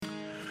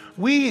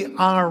We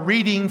are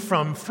reading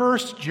from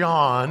 1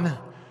 John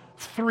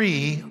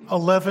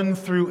 3:11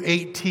 through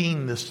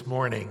 18 this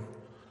morning.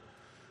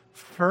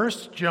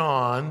 1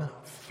 John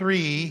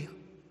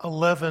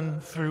 3:11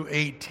 through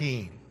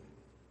 18.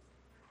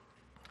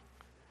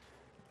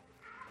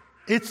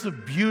 It's a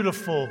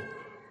beautiful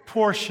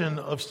portion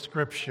of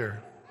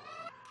Scripture.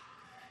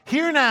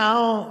 Hear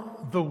now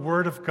the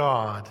Word of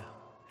God.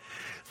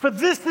 For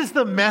this is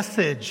the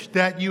message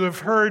that you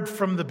have heard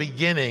from the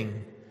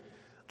beginning,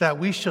 that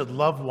we should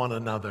love one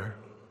another.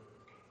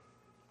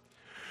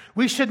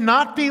 We should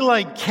not be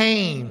like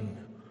Cain,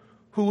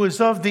 who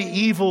was of the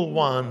evil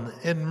one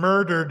and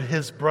murdered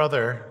his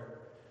brother.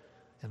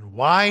 And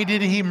why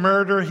did he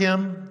murder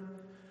him?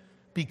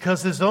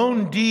 Because his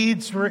own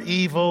deeds were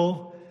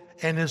evil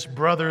and his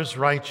brother's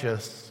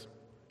righteous.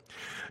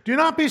 Do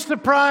not be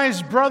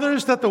surprised,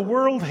 brothers, that the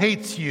world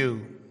hates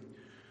you.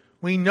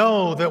 We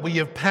know that we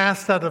have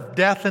passed out of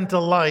death into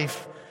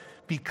life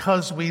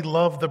because we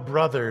love the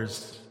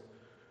brothers.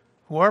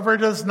 Whoever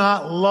does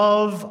not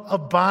love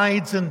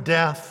abides in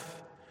death.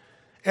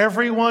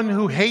 Everyone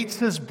who hates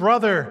his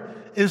brother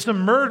is a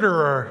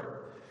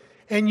murderer,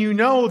 and you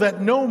know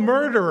that no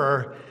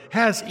murderer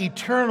has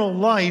eternal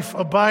life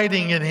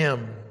abiding in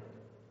him.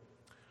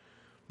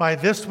 By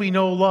this we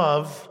know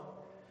love,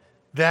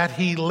 that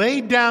he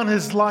laid down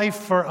his life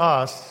for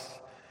us,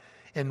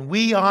 and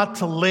we ought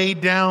to lay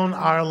down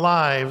our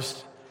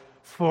lives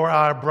for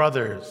our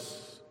brothers.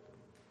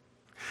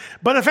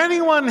 But if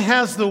anyone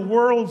has the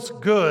world's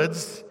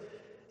goods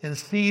and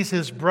sees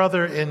his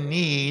brother in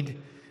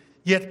need,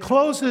 yet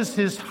closes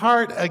his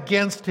heart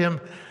against him,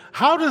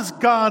 how does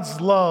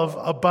God's love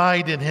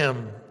abide in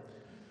him?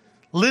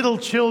 Little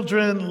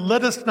children,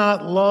 let us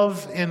not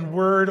love in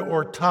word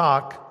or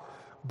talk,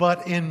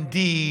 but in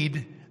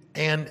deed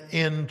and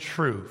in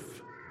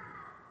truth.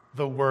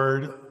 The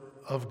Word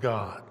of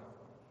God.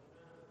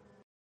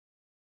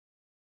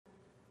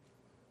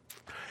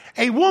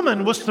 A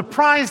woman was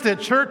surprised at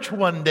church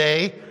one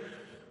day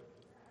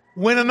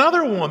when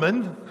another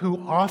woman,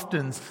 who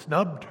often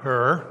snubbed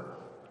her,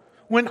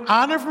 went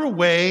out of her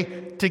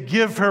way to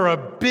give her a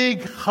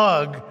big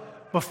hug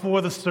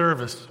before the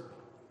service.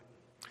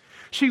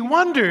 She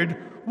wondered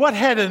what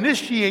had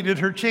initiated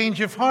her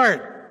change of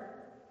heart.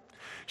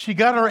 She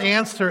got her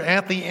answer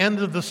at the end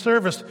of the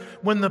service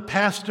when the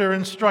pastor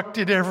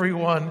instructed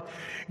everyone,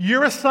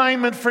 "Your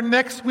assignment for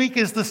next week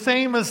is the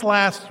same as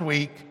last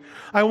week.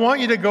 I want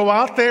you to go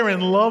out there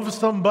and love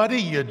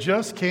somebody you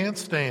just can't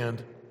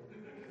stand."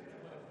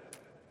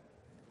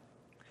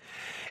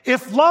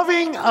 If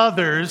loving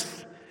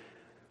others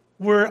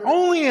were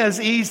only as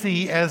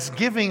easy as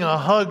giving a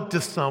hug to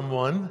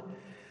someone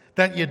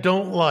that you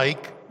don't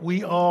like,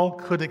 we all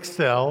could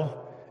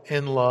excel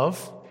in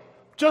love.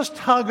 Just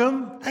hug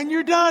them and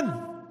you're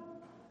done,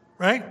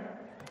 right?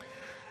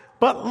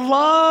 But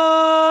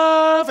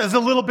love is a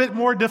little bit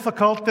more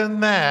difficult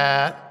than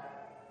that.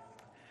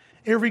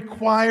 It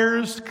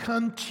requires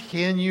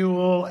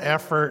continual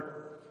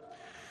effort,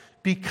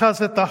 because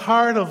at the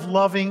heart of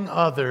loving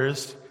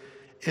others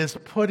is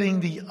putting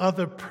the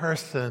other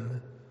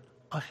person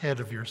ahead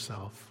of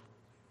yourself.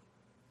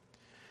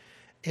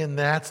 And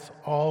that's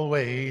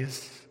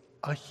always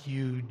a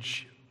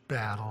huge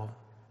battle,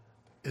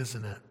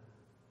 isn't it?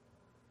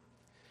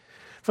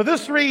 For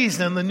this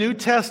reason, the New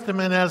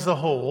Testament as a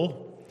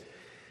whole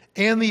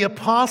and the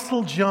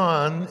Apostle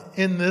John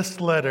in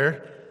this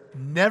letter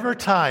never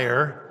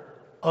tire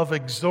of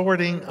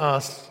exhorting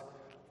us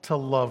to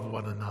love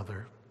one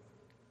another.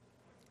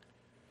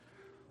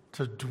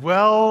 To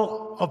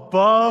dwell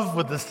above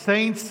with the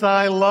saints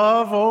I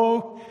love,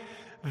 oh,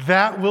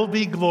 that will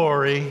be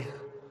glory.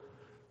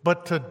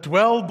 But to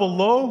dwell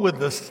below with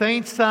the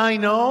saints I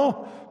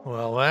know,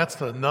 well, that's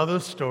another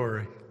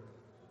story.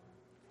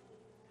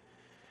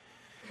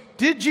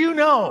 Did you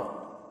know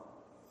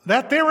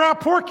that there are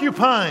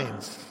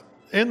porcupines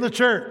in the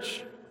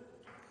church?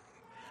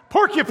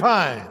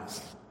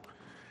 Porcupines!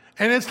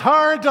 And it's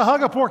hard to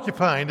hug a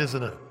porcupine,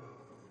 isn't it?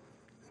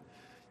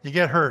 You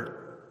get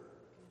hurt.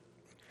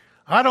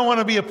 I don't want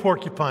to be a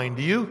porcupine,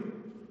 do you?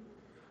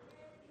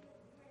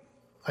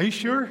 Are you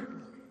sure?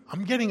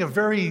 I'm getting a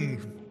very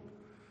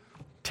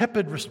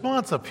tepid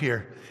response up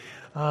here.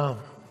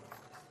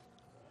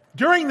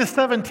 During the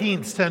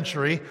 17th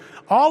century,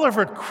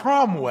 Oliver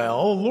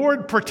Cromwell,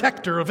 Lord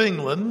Protector of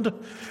England,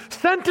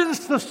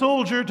 sentenced the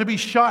soldier to be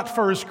shot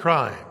for his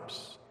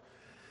crimes.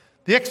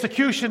 The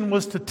execution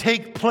was to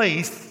take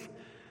place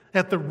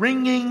at the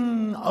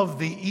ringing of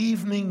the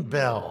evening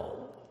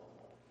bell.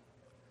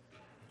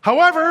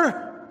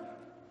 However,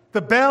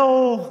 the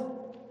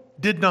bell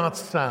did not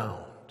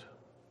sound.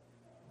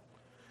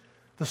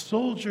 The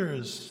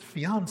soldier's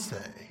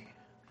fiancée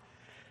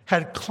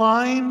had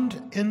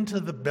climbed into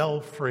the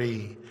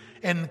belfry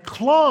and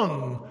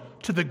clung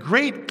to the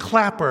great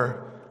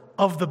clapper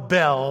of the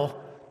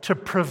bell to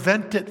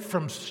prevent it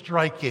from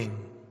striking.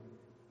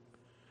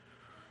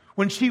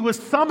 When she was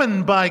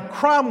summoned by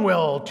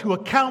Cromwell to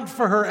account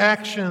for her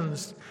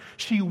actions,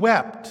 she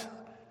wept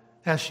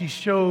as she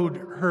showed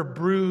her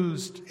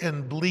bruised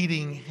and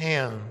bleeding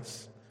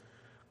hands.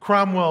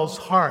 Cromwell's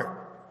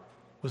heart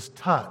was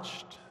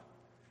touched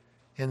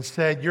and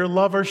said, "Your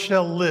lover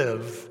shall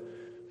live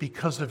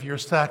because of your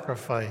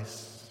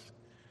sacrifice.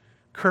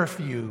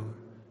 Curfew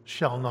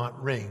shall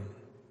not ring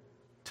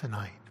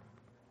tonight."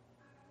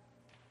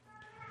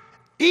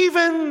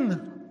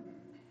 Even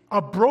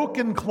a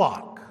broken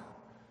clock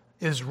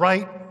is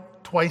right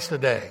twice a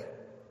day.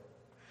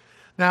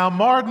 Now,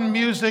 modern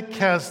music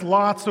has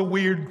lots of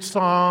weird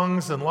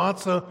songs and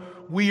lots of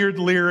weird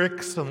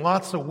lyrics and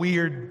lots of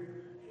weird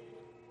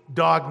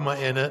dogma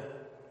in it.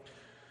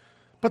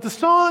 But the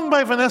song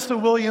by Vanessa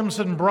Williams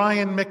and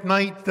Brian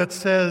McKnight that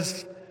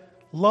says,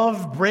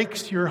 "Love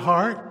breaks your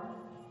heart,"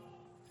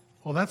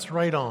 well, that's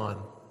right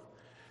on.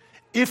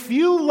 If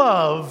you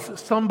love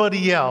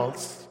somebody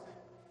else,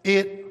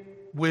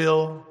 it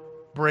will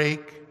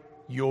break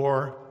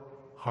your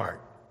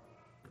heart.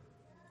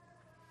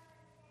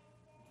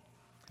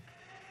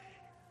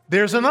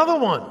 There's another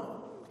one.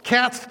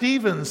 Cat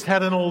Stevens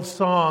had an old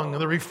song,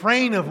 the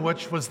refrain of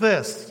which was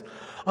this: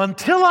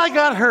 "Until I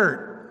got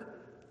hurt,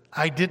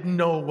 I didn't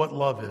know what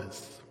love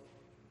is."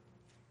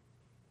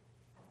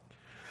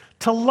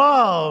 To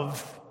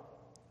love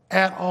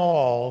at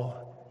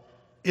all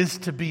is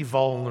to be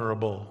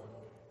vulnerable.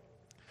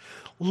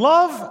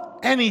 Love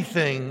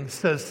anything,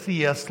 says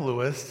C.S.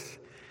 Lewis,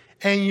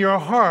 and your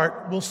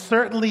heart will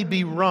certainly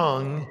be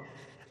wrung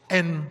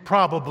and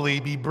probably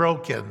be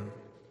broken.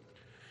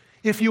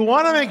 If you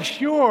want to make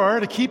sure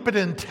to keep it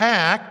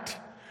intact,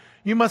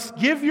 you must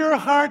give your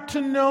heart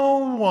to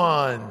no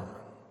one,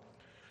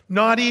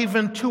 not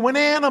even to an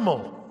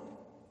animal.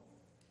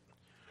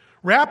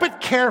 Wrap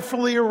it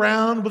carefully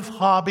around with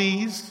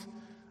hobbies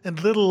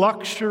and little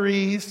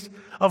luxuries.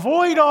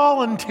 Avoid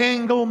all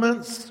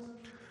entanglements.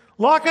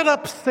 Lock it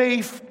up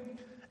safe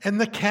in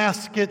the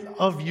casket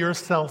of your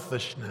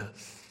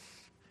selfishness.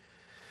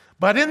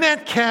 But in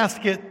that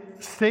casket,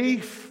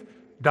 safe,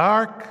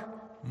 dark,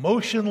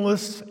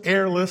 motionless,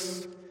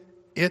 airless,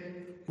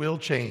 it will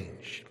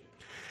change.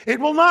 It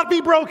will not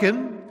be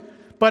broken,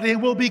 but it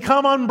will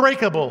become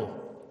unbreakable,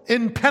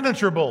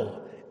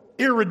 impenetrable,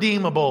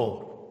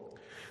 irredeemable.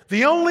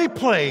 The only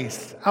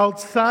place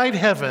outside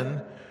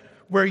heaven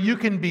where you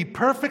can be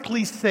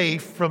perfectly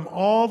safe from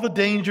all the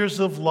dangers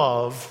of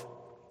love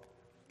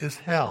is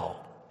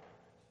hell.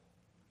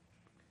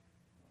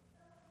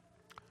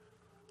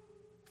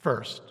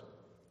 First,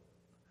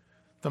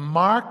 the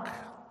mark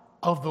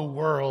of the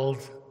world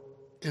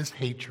is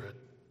hatred.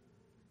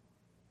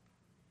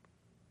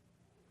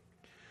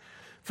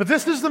 For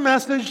this is the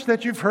message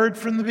that you've heard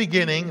from the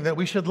beginning, that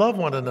we should love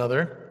one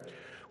another.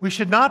 We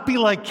should not be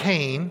like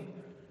Cain,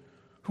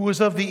 who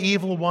was of the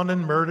evil one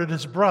and murdered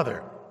his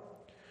brother.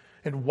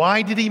 And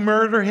why did he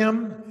murder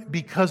him?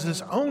 Because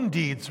his own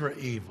deeds were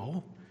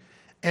evil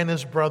and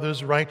his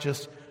brother's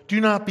righteous. Do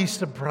not be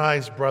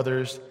surprised,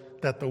 brothers,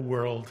 that the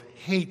world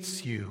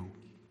hates you.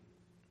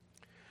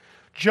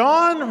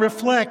 John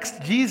reflects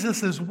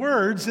Jesus'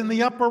 words in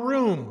the upper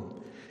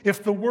room.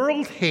 If the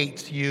world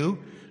hates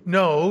you,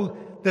 know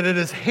that it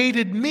has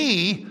hated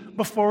me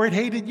before it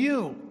hated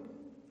you.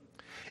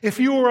 If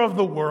you were of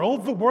the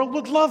world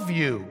would love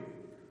you.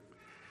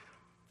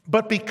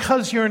 But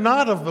because you're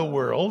not of the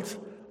world,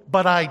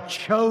 but I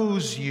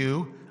chose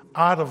you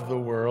out of the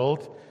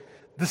world,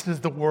 this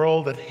is the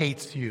world that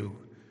hates you.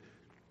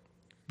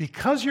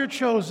 Because you're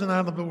chosen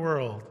out of the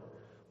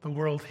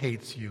world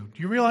hates you.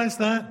 Do you realize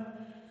that?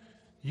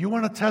 You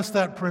want to test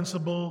that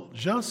principle?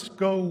 Just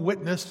go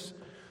witness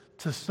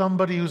to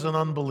somebody who's an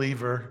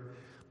unbeliever.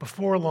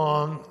 Before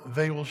long,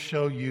 they will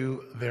show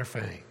you their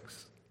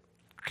fangs.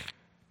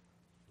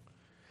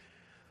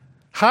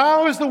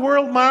 How is the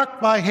world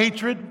marked by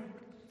hatred?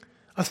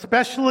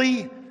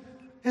 Especially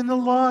in the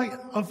light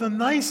of the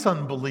nice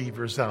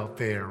unbelievers out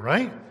there,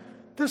 right?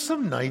 There's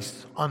some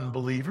nice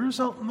unbelievers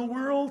out in the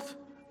world,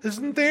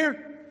 isn't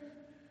there?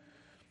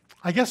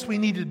 I guess we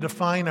need to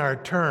define our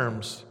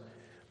terms.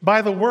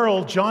 By the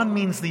world, John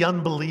means the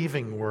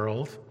unbelieving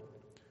world,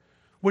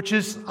 which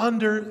is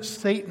under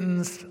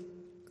Satan's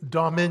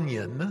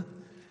dominion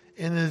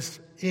and is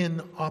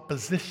in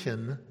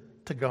opposition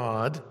to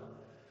God.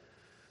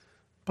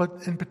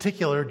 But in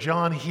particular,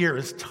 John here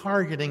is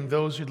targeting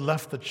those who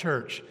left the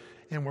church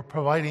and were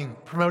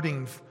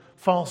promoting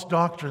false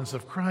doctrines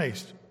of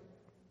Christ.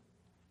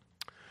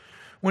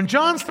 When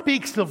John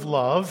speaks of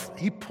love,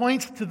 he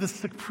points to the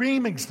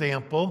supreme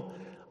example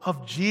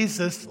of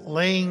Jesus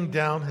laying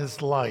down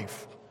his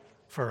life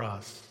for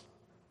us.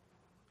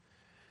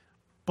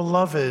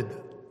 Beloved,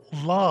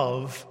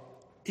 love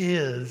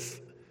is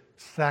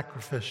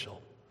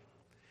sacrificial.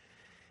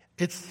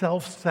 It's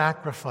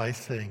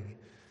self-sacrificing.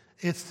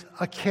 It's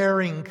a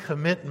caring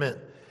commitment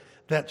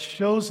that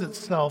shows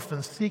itself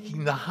in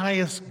seeking the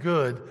highest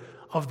good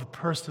of the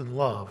person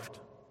loved.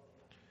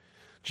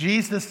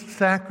 Jesus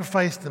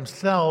sacrificed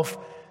himself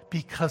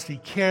because he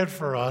cared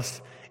for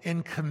us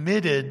and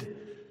committed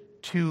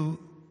to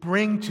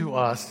bring to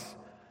us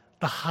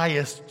the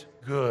highest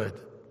good,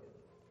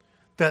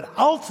 that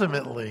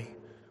ultimately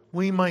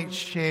we might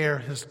share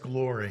his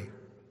glory.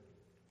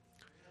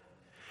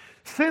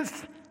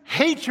 Since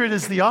hatred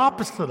is the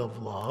opposite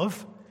of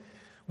love,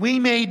 We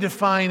may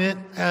define it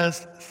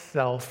as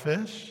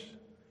selfish,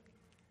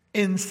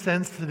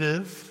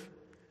 insensitive,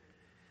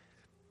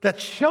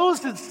 that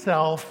shows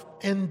itself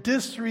in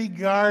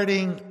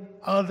disregarding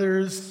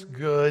others'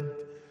 good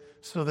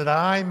so that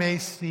I may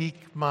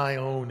seek my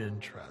own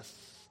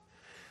interests.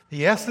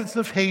 The essence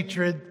of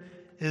hatred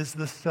is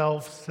the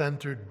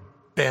self-centered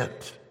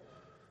bent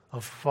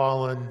of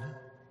fallen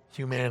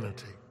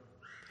humanity.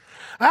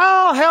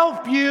 I'll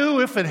help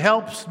you if it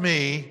helps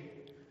me,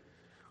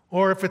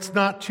 or if it's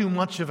not too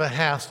much of a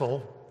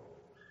hassle.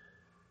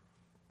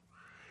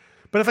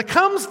 But if it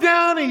comes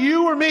down to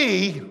you or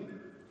me,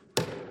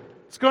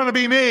 it's going to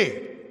be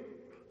me.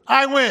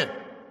 I win.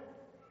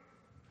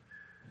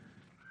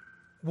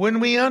 When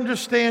we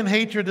understand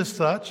hatred as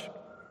such,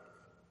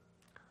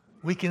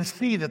 we can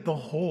see that the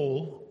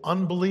whole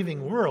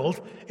unbelieving world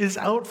is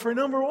out for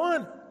number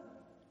one.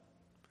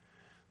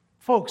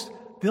 Folks,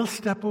 they'll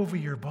step over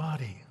your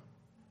body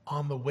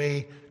on the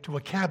way to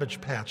a Cabbage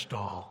Patch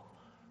doll.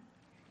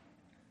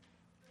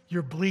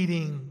 Your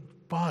bleeding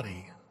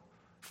body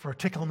for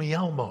Tickle Me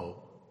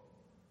Elmo,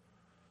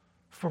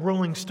 for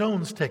Rolling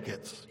Stones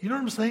tickets. You know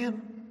what I'm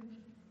saying?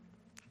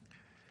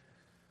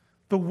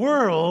 The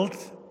world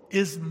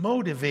is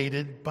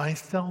motivated by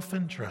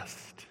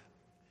self-interest.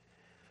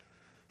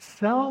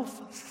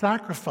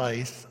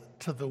 Self-sacrifice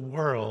to the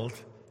world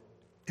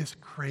is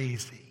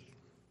crazy.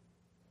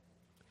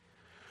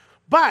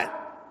 But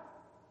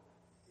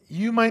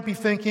you might be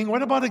thinking,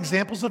 what about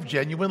examples of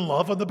genuine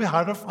love on the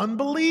behalf of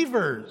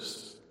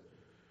unbelievers?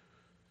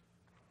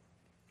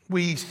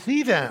 We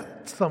see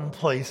that some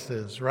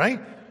places, right?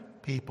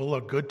 People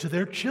are good to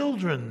their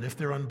children if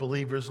they're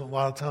unbelievers a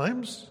lot of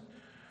times.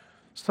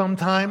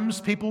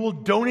 Sometimes people will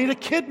donate a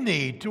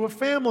kidney to a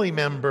family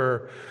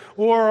member,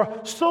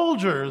 or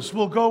soldiers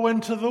will go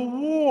into the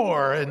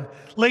war and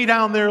lay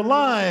down their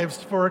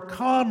lives for a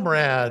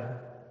comrade.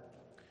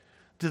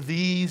 Do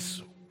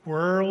these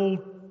world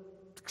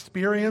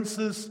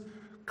experiences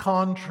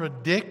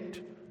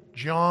contradict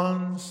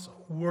John's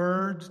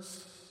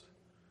words?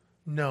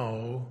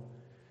 No.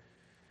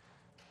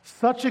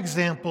 Such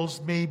examples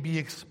may be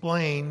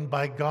explained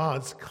by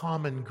God's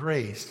common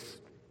grace.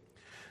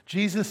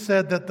 Jesus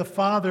said that the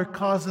Father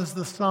causes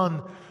the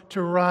sun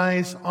to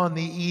rise on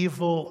the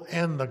evil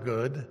and the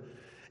good,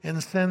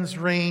 and sends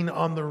rain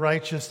on the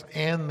righteous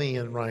and the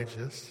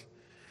unrighteous.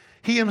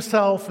 He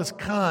himself is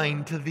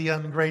kind to the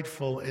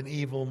ungrateful and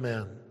evil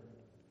men.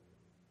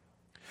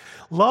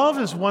 Love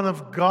is one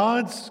of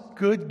God's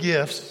good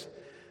gifts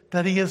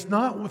that he has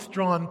not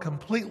withdrawn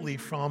completely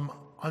from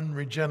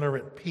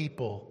unregenerate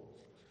people.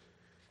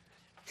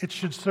 It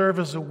should serve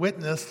as a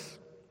witness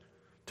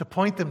to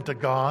point them to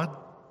God,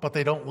 but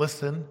they don't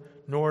listen,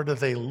 nor do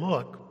they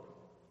look.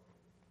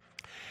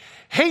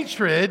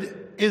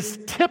 Hatred is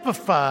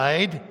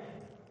typified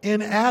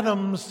in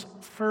Adam's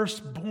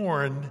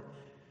firstborn,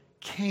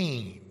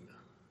 Cain.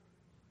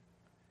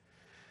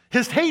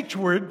 His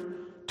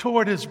hatred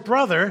toward his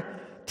brother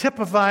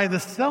typified the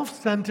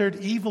self-centered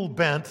evil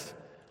bent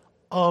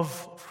of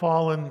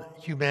fallen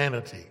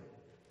humanity.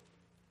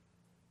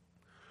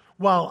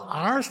 While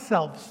our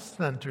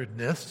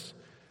self-centeredness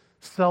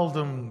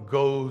seldom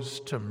goes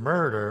to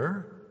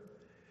murder,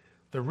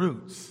 the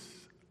roots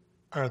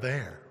are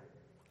there,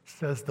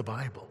 says the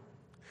Bible.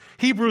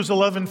 Hebrews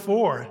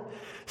 11:4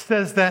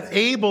 says that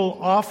Abel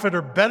offered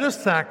a better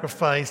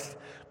sacrifice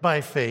by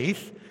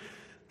faith.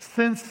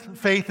 Since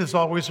faith is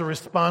always a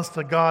response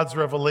to God's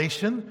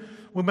revelation,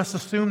 we must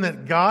assume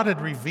that God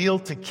had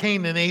revealed to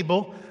Cain and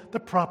Abel the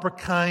proper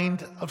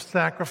kind of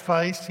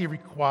sacrifice he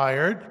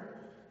required.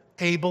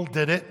 Abel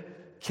did it.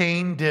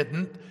 Cain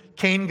didn't.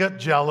 Cain got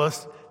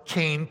jealous.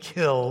 Cain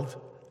killed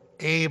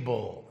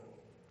Abel.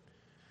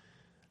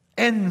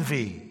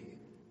 Envy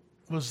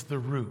was the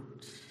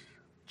root.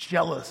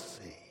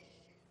 Jealousy.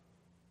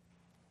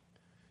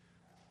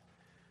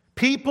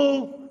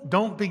 People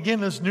don't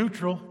begin as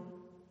neutral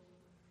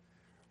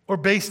or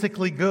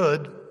basically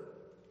good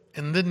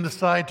and then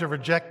decide to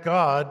reject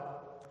God.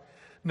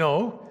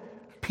 No,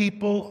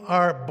 people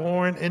are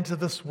born into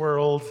this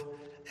world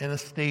in a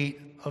state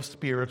of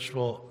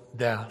spiritual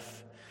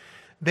death.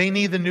 They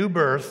need the new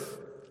birth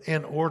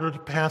in order to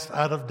pass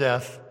out of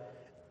death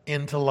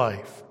into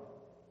life.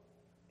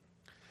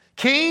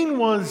 Cain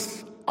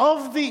was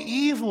of the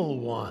evil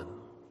one.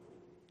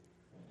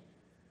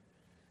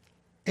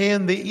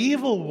 And the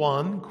evil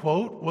one,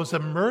 quote, was a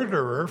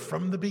murderer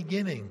from the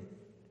beginning.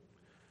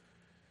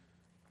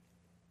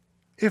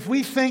 If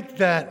we think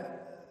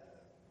that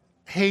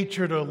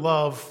hatred or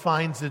love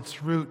finds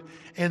its root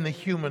in the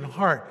human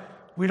heart,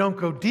 we don't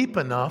go deep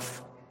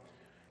enough.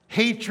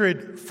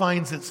 Hatred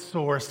finds its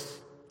source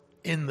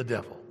in the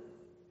devil.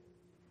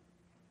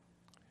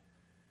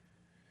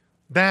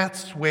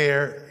 That's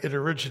where it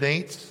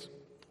originates,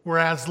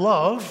 whereas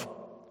love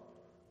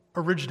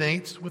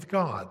originates with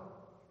God.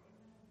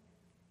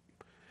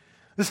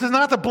 This is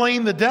not to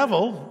blame the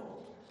devil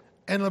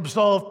and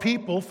absolve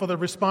people for the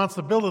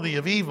responsibility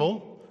of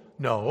evil.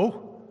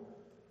 No.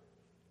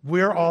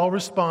 We're all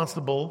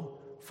responsible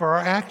for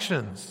our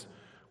actions.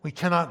 We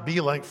cannot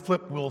be like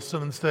Flip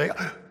Wilson and say,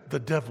 the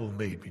devil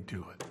made me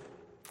do it,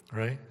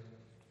 right?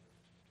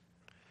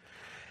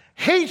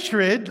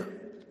 Hatred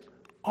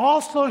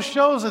also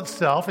shows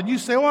itself, and you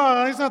say,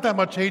 well, there's not that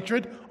much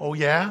hatred. Oh,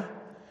 yeah?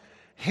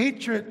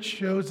 Hatred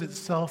shows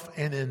itself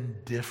in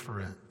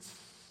indifference.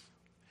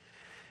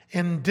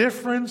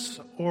 Indifference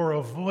or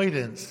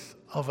avoidance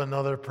of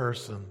another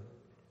person,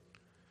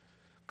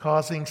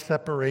 causing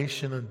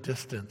separation and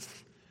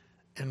distance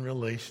in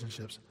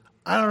relationships.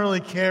 I don't really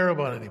care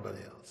about anybody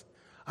else.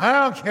 I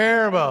don't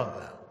care about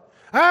them.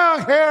 I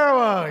don't care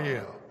about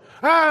you.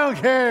 I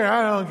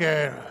don't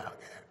care.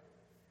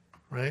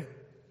 Right?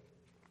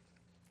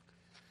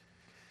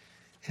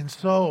 And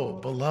so,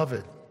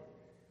 beloved,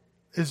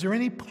 is there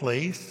any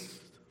place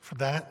for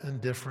that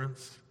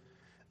indifference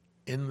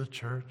in the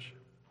church?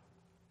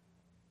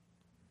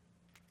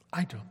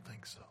 I don't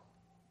think so.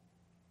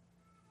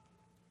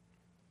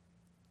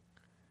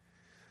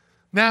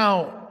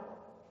 Now,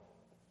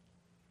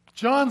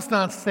 John's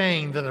not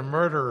saying that a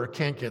murderer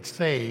can't get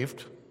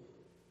saved.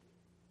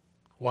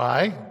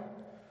 Why?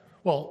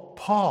 Well,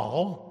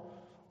 Paul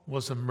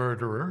was a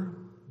murderer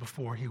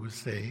before he was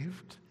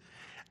saved,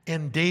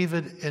 and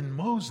David and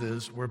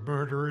Moses were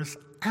murderers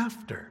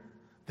after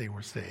they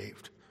were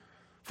saved.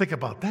 Think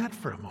about that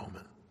for a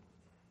moment,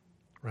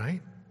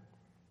 right?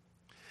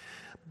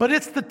 But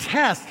it's the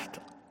test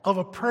of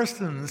a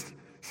person's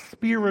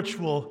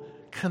spiritual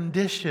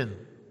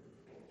condition.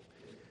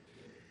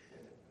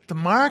 The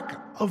mark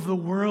of the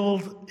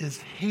world is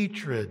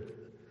hatred,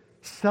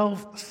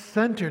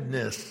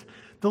 self-centeredness,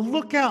 the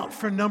look out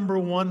for number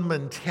one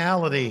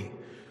mentality,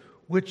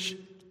 which,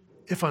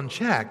 if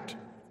unchecked,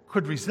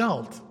 could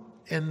result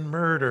in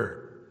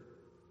murder.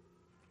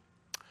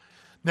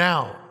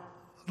 Now,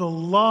 the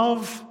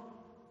love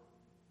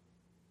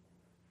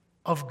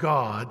of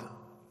God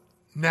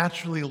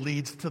naturally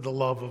leads to the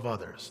love of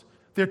others.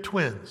 They're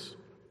twins.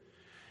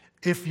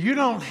 If you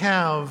don't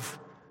have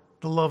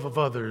the love of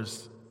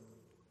others,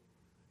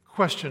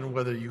 question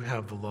whether you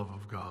have the love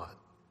of God.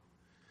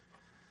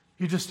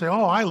 You just say,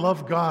 oh, I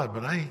love God,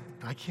 but I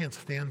can't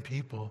stand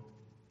people.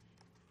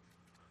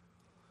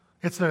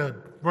 It's a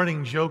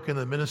running joke in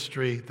the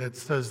ministry that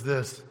says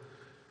this: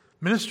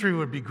 ministry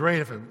would be great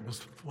if it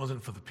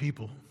wasn't for the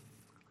people.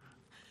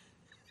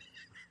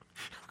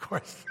 Of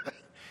course,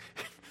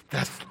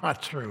 that's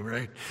not true,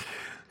 right?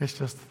 It's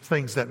just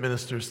things that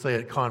ministers say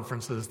at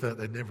conferences that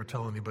they never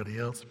tell anybody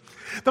else.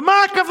 The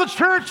mark of the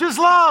church is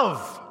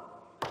love.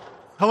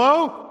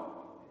 Hello?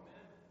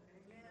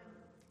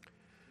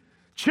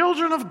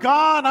 Children of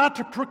God ought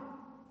to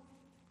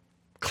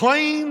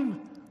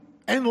proclaim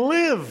and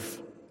live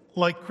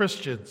like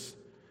Christians.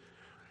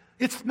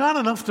 It's not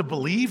enough to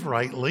believe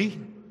rightly.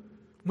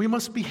 We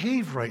must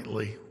behave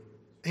rightly.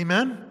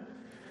 Amen?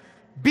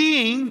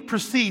 Being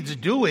precedes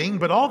doing,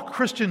 but all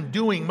Christian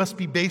doing must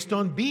be based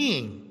on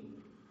being.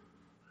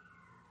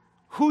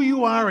 Who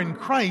you are in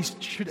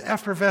Christ should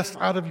effervesce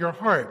out of your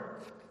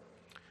heart.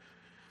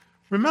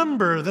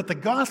 Remember that the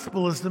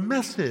gospel is the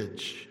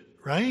message,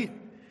 right?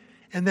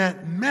 And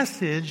that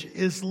message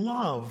is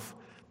love,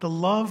 the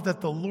love that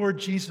the Lord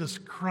Jesus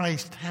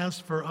Christ has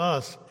for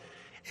us.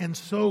 And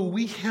so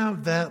we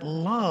have that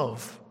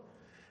love.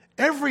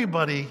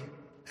 Everybody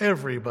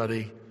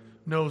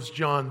knows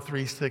John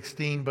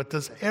 3:16, but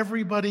does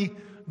everybody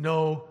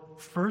know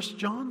 1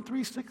 John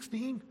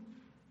 3:16?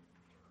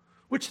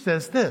 Which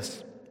says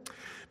this: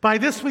 by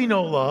this we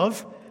know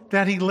love,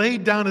 that he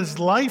laid down his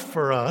life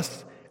for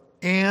us,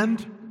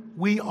 and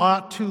we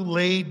ought to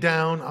lay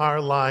down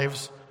our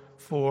lives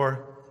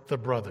for the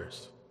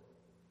brothers.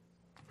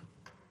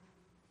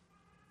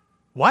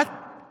 What?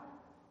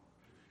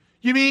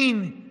 You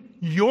mean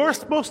you're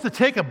supposed to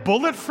take a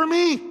bullet for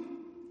me?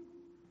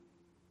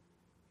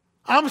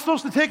 I'm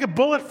supposed to take a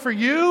bullet for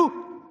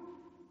you?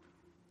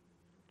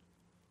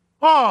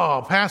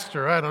 Oh,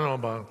 Pastor, I don't know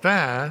about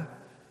that.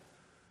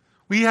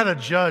 We had a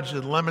judge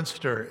in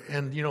Leominster,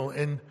 and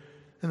in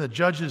the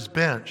judge's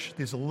bench,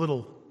 there's a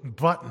little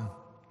button.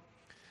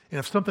 And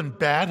if something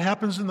bad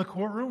happens in the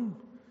courtroom,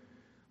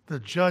 the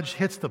judge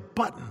hits the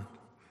button,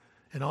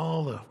 and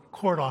all the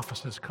court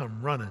officers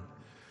come running.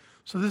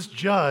 So this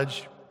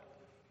judge,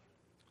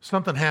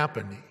 something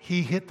happened.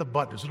 He hit the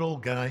button. There's an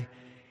old guy.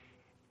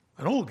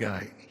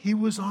 He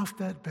was off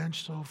that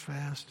bench so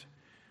fast,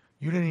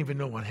 you didn't even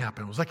know what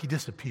happened. It was like he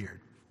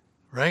disappeared,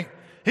 right?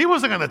 He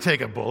wasn't going to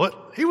take a bullet.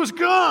 He was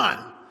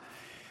gone.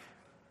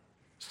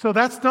 So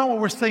that's not what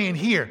we're saying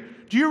here.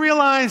 Do you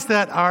realize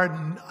that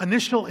our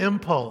initial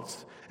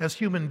impulse as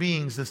human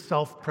beings is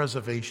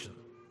self-preservation?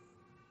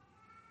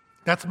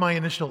 That's my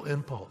initial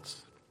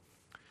impulse.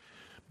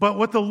 But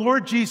what the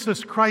Lord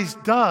Jesus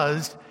Christ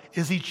does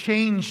is he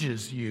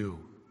changes you.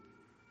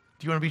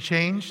 Do you want to be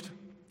changed?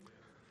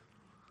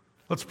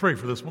 Let's pray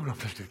for this one.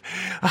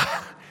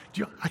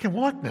 I can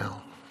walk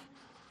now.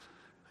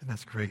 And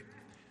that's great.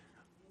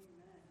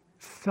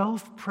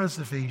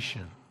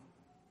 Self-preservation.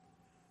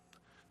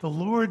 The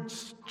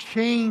Lord's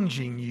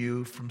changing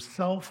you from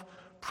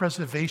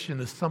self-preservation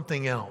to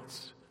something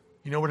else.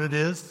 You know what it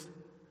is?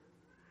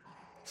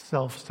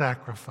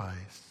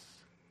 Self-sacrifice.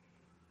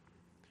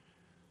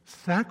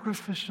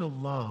 sacrificial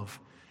love,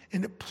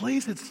 and it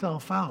plays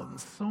itself out in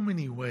so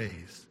many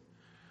ways.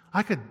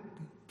 I could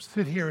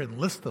sit here and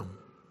list them,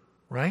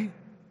 right?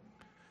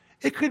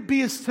 It could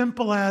be as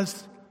simple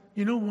as,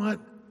 you know what?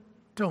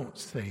 Don't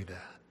say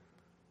that.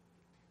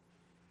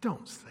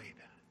 Don't say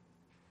that.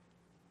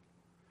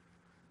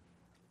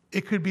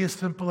 It could be as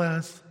simple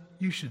as,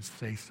 you should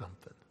say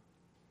something.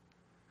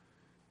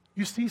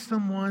 You see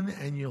someone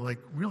and you're like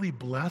really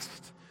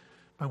blessed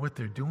by what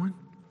they're doing,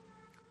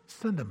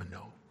 send them a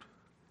note.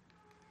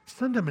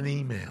 Send them an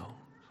email.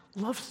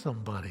 Love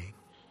somebody.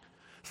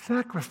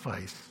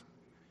 Sacrifice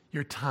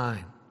your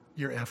time,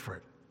 your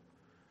effort.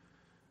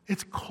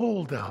 It's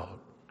cold out.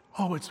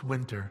 Oh, it's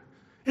winter.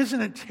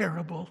 Isn't it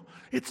terrible?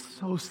 It's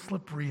so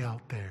slippery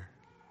out there.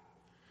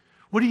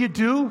 What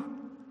do?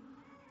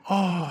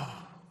 Oh,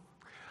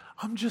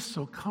 I'm just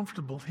so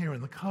comfortable here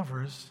in the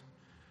covers.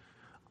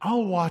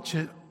 I'll watch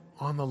it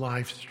on the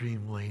live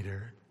stream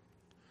later.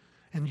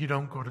 And you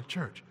don't go to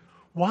church.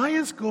 Why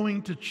is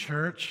going to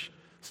church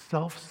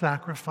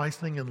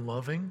self-sacrificing and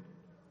loving?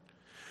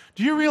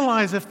 Do you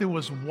realize if there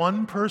was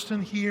one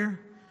person here,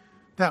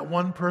 that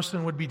one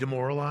person would be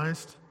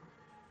demoralized?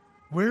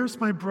 Where's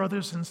my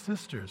brothers and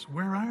sisters?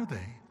 Where are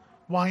they?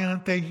 Why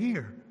aren't they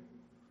here?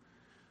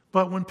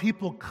 But when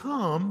people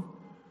come,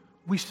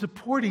 we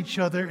support each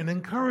other and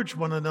encourage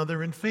one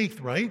another in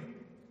faith, right?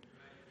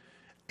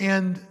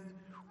 And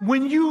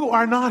when you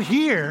are not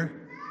here,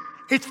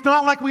 it's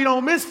not like we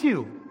don't miss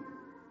you.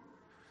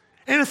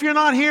 And if you're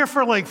not here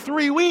for like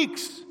 3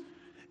 weeks,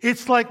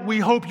 it's like we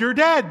hope you're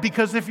dead,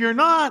 because if you're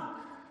not,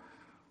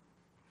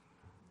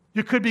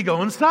 you could be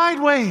going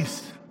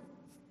sideways.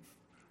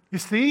 You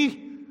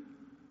see?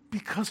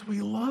 Because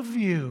we love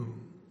you.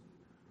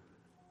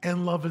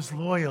 And love is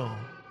loyal.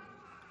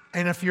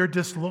 And if you're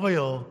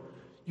disloyal,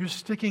 you're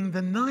sticking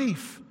the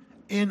knife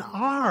in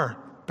our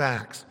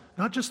backs.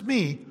 Not just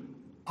me,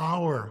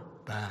 our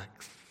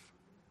backs.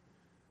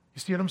 You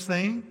see what I'm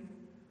saying?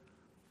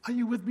 Are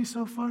you with me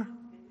so far?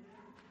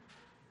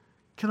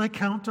 Can I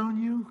count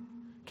on you?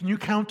 Can you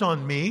count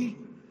on me?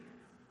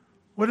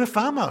 What if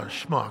I'm a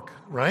schmuck,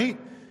 right?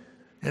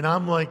 And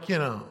I'm like,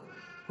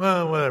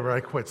 well, whatever, I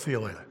quit, see you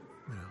later.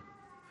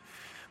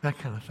 That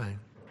kind of thing.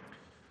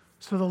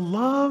 So the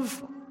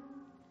love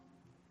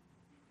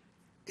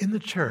in the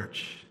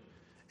church,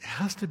 it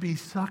has to be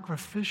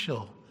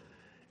sacrificial.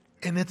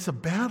 And it's a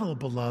battle,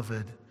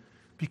 beloved,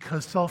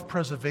 because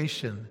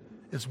self-preservation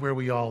is where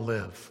we all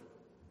live.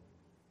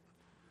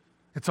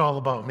 It's all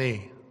about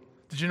me.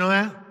 Did you know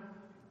that?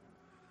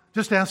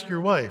 Just ask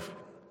your wife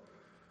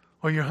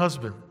or your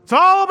husband. It's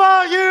all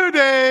about you,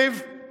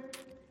 Dave.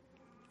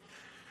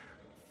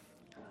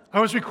 I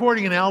was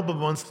recording an album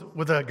once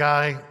with a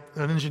guy,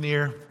 an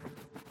engineer.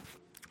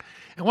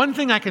 And one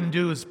thing I can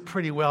do is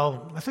pretty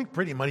well, I think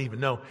Brittany might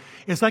even know,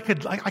 is I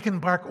can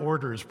bark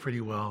orders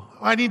pretty well.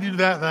 I need to do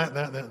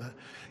that.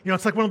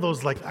 It's like one of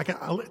those,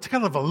 it's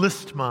kind of a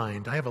list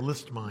mind. I have a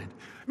list mind.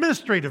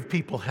 Administrative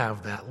people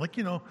have that.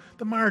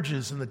 The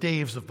Marges and the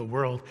Daves of the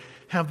world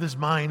have this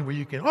mind where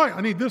you can, I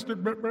need this.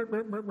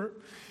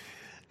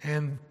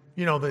 And,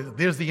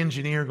 there's the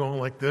engineer going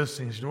like this,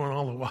 and he's doing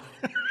all the while.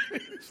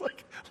 He's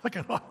like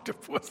an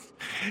octopus.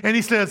 And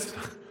he says,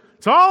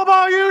 it's all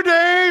about you,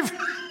 Dave.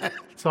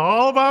 It's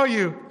all about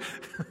you.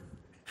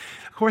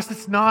 Of course,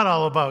 it's not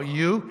all about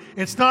you.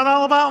 It's not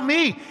all about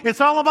me.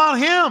 It's all about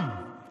him.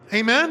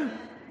 Amen?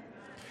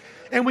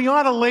 And we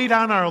ought to lay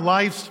down our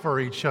lives for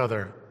each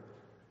other.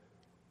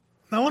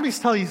 Now, let me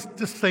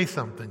just say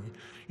something.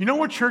 You know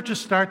where churches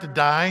start to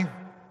die?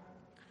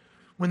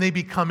 When they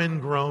become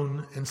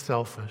ingrown and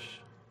selfish.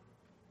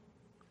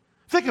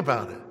 Think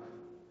about it.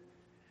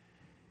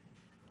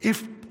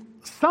 If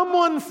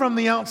someone from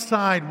the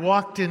outside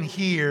walked in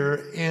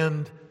here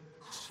and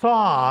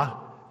saw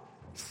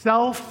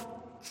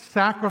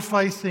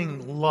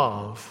self-sacrificing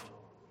love,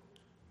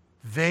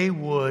 they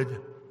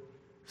would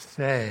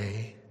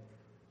say,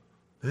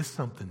 there's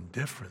something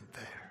different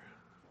there.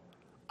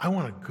 I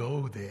want to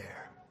go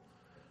there.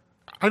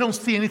 I don't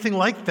see anything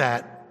like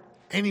that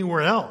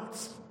anywhere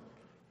else.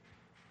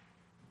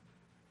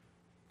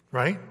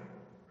 Right?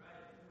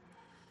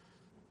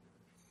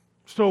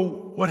 So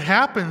what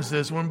happens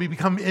is when we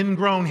become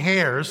ingrown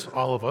hairs,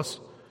 all of us,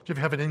 do you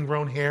ever have an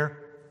ingrown hair?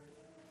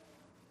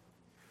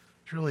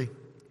 It's really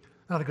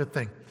not a good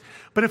thing.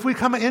 But if we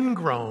become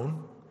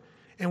ingrown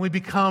and we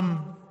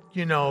become,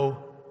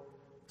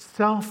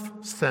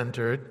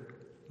 self-centered,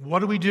 what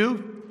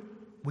do?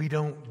 We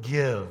don't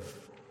give.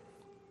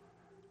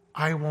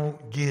 I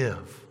won't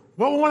give.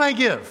 What won't I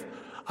give?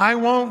 I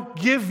won't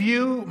give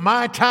you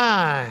my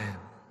time.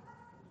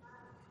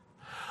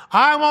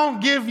 I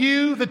won't give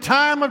you the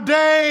time of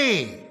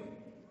day.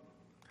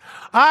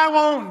 I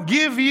won't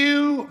give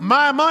you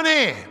my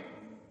money.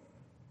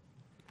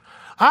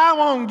 I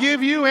won't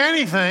give you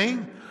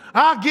anything.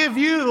 I'll give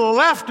you the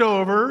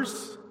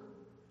leftovers.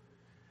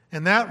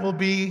 And that will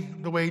be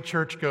the way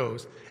church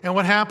goes. And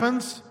what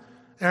happens?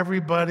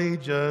 Everybody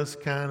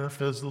just kind of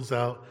fizzles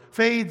out,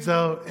 fades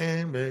out,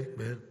 and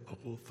the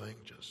whole thing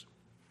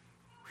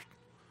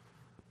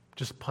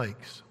just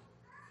pikes.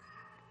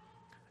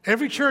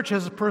 Every church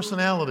has a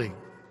personality.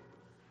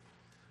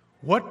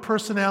 What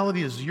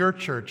personality does your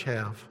church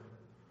have?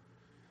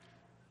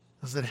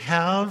 Does it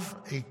have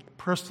a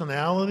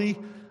personality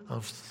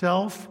of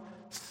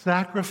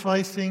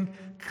self-sacrificing,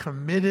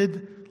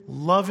 committed,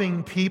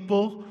 loving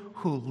people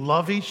who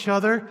love each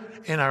other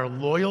and are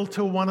loyal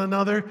to one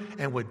another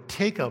and would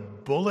take a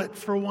bullet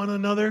for one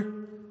another?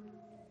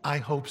 I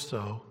hope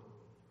so.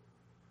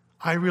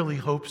 I really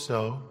hope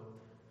so.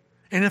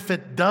 And if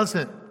it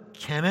doesn't,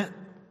 can it?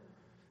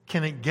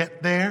 Can it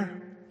get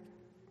there?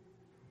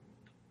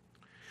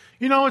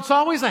 You know, it's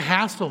always a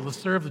hassle to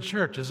serve the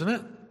church, isn't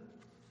it?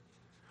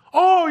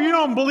 Oh, you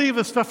don't believe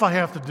the stuff I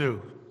have to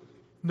do.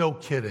 No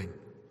kidding.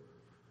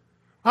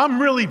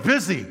 I'm really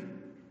busy.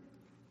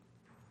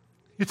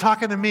 You're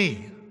talking to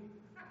me.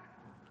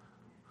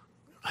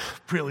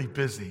 Really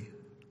busy.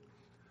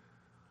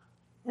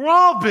 We're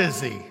all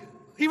busy.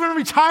 Even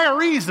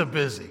retirees are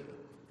busy.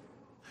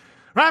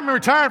 I've been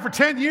retired for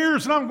 10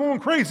 years and I'm going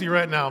crazy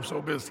right now. I'm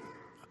so busy.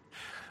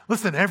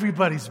 Listen,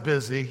 everybody's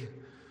busy.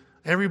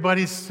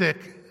 Everybody's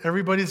sick.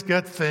 Everybody's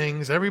got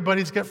things.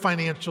 Everybody's got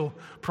financial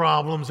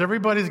problems.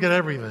 Everybody's got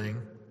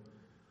everything.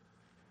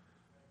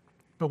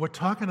 But we're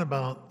talking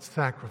about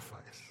sacrifice.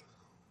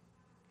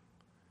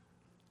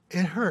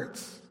 It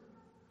hurts.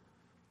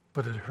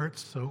 But it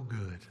hurts so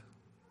good.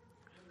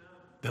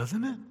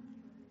 Doesn't it?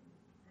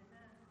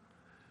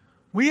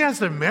 We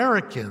as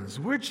Americans,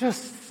 we're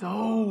just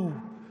so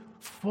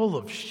full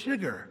of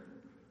sugar.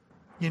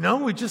 You know,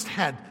 we just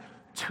had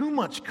too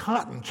much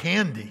cotton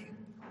candy.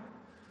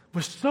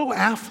 We're so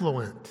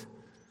affluent.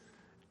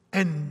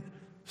 And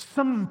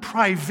some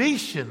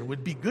privation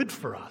would be good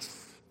for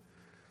us.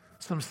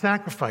 Some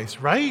sacrifice,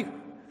 right?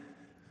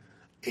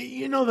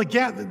 You know,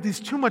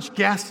 there's too much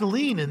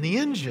gasoline in the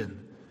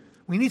engine.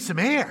 We need some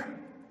air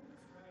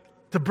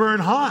to burn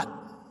hot.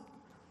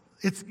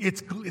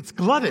 It's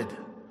glutted.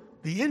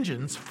 The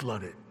engine's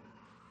flooded.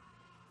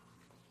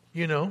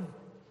 You know?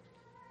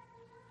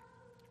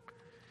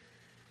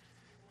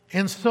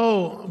 And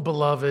so,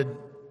 beloved,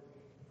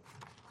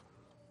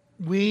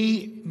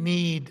 we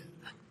need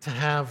to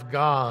have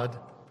God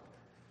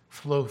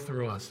flow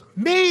through us.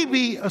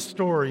 Maybe a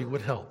story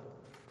would help.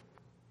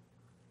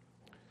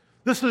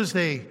 This is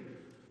a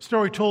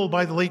story told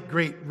by the late,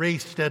 great Ray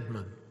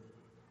Stedman.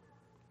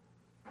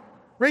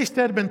 Ray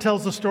Stedman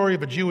tells the story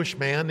of a Jewish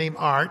man named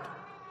Art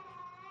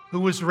who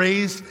was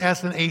raised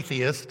as an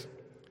atheist.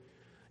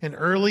 And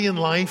early in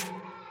life,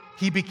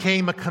 he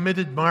became a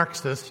committed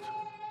Marxist.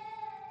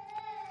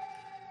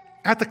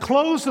 At the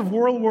close of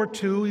World War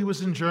II, he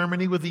was in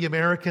Germany with the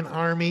American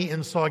Army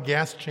and saw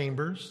gas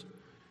chambers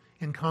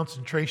in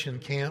concentration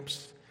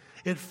camps.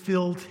 It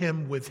filled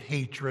him with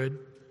hatred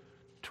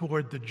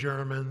toward the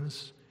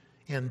Germans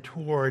and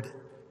toward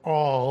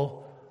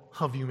all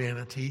of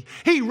humanity.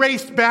 He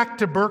raced back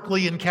to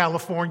Berkeley in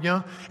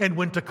California and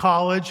went to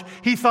college.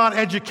 He thought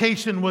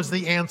education was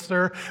the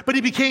answer, but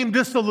he became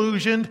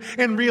disillusioned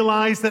and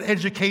realized that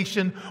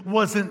education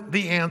wasn't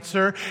the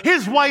answer.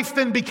 His wife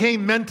then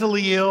became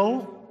mentally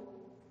ill,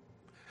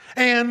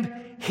 and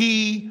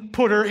he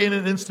put her in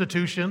an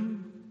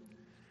institution.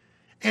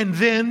 And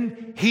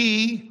then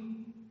he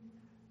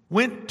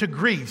went to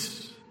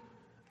Greece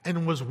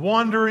and was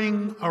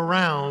wandering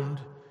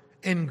around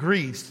in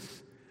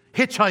Greece,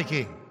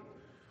 hitchhiking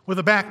with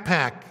a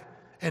backpack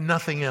and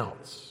nothing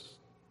else,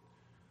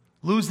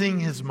 losing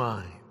his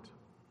mind.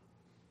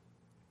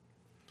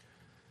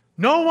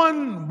 No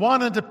one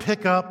wanted to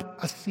pick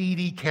up a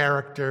seedy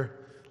character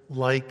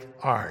like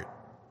Art.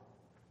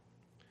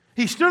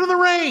 He stood in the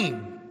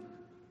rain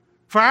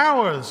for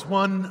hours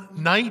one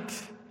night,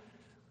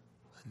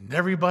 and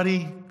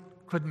everybody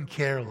couldn't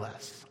care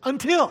less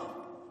until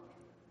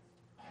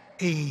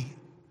a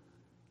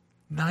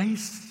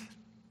nice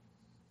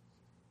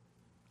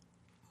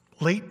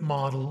late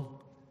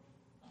model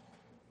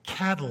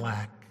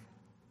Cadillac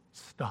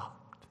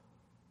stopped.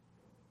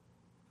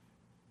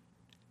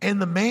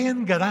 And the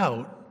man got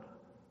out,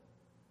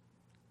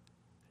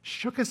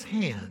 shook his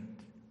hand,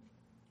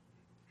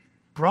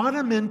 brought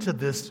him into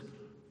this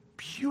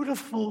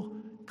beautiful,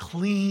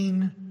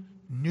 clean,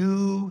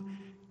 new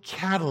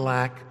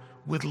Cadillac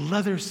with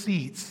leather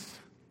seats,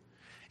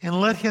 and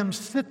let him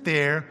sit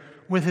there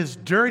with his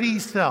dirty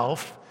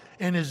self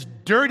and his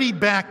dirty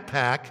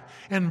backpack,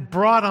 and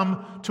brought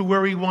him to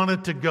where he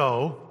wanted to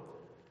go,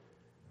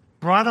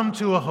 brought him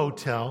to a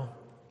hotel,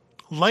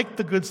 like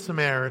the Good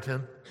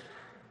Samaritan,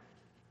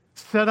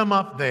 set him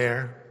up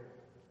there.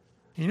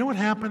 You know what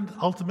happened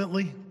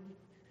ultimately?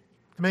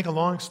 To make a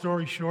long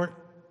story short,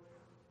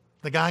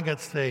 the guy got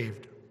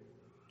saved.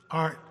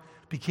 Art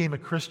became a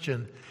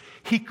Christian.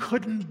 He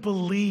couldn't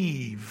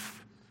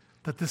believe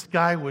that this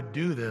guy would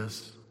do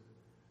this.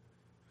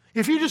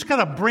 If you just got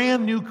a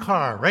brand new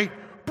car, right?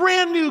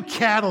 Brand new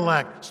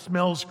Cadillac,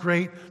 smells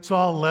great, it's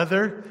all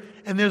leather,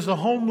 and there's a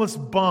homeless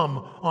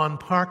bum on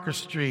Parker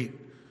Street.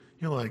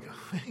 You're like,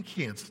 I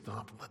can't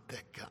stop and let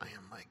that guy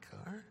in my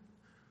car.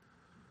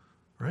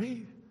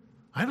 Right?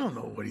 I don't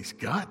know what he's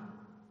got.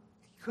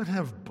 He could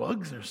have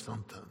bugs or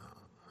something.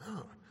 I don't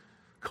know,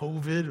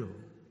 COVID. Or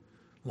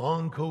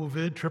long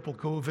COVID, triple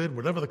COVID,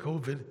 whatever the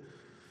COVID.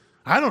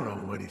 I don't know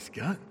what he's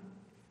got.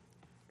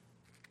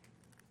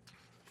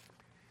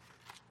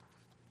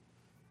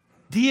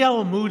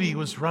 D.L. Moody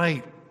was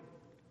right.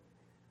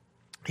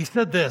 He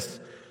said this,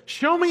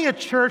 "Show me a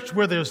church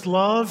where there's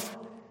love,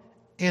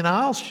 and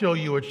I'll show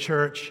you a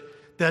church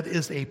that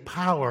is a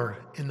power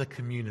in the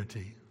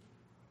community."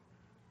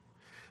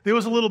 There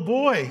was a little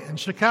boy in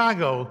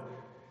Chicago,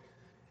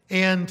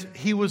 and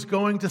he was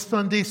going to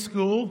Sunday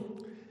school,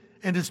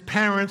 and his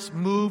parents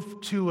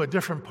moved to a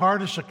different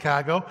part of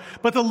Chicago.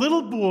 But the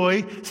little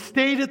boy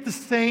stayed at the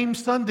same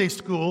Sunday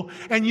school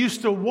and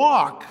used to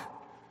walk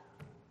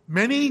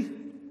many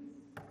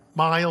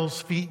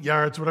miles, feet,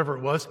 yards, whatever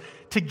it was,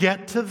 to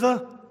get to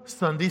the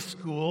Sunday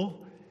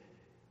school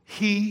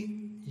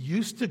he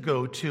used to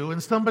go to.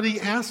 And somebody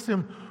asked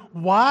him,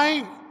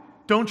 "Why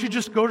don't you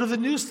just go to the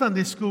new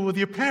Sunday school with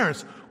your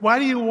parents? Why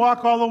do you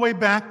walk all the way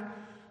back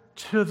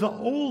to the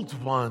old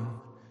one?"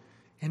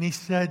 And he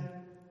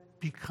said,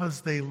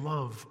 "Because they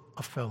love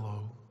a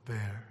fellow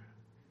there."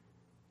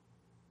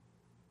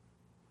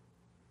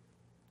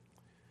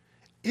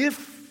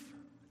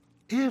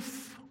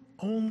 If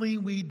only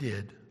we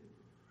did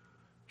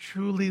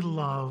truly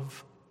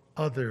love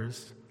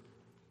others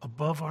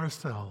above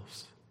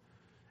ourselves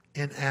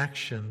in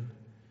action,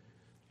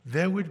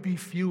 there would be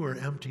fewer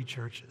empty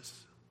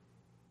churches.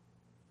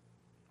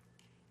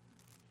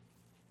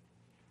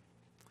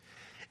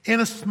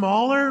 And a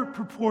smaller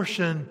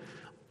proportion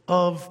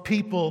of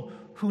people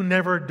who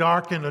never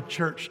darken a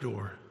church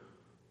door.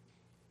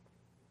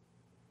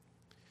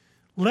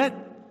 Let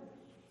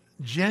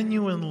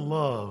genuine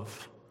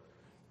love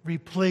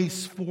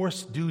replace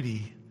forced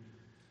duty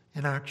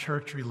in our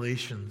church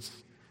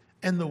relations,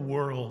 and the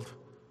world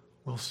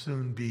will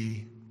soon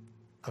be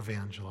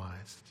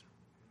evangelized.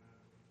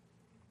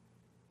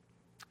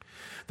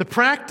 The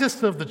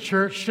practice of the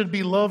church should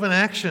be love in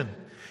action.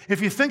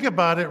 If you think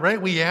about it,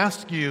 right, we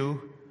ask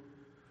you,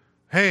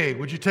 "Hey,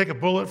 would you take a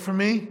bullet for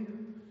me?"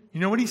 You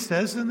know what he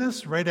says in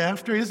this right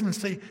after? He doesn't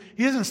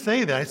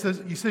say that.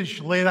 He says you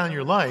should lay down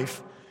your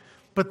life.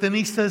 But then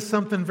he says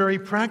something very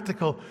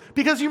practical.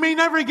 Because you may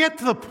never get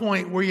to the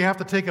point where you have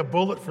to take a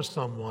bullet for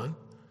someone.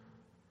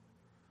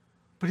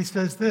 But he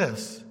says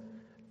this,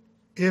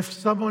 if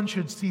someone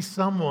should see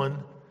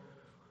someone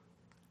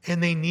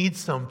and they need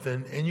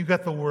something and you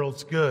got the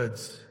world's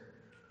goods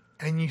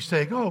and you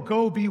say, "Oh,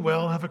 go be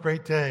well, have a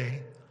great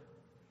day,"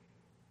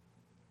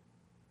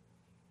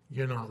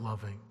 you're not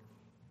loving.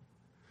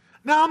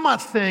 Now, I'm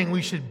not saying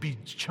we should be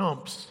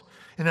chumps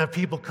and have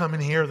people come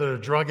in here that are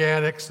drug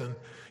addicts and,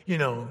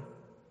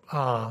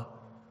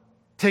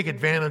 take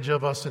advantage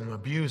of us and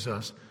abuse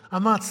us.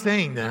 I'm not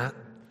saying that.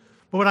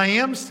 But what I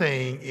am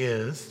saying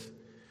is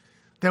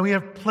that we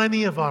have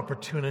plenty of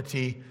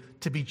opportunity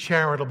to be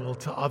charitable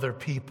to other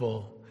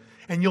people.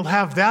 And you'll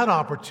have that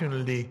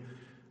opportunity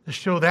to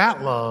show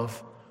that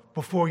love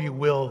before you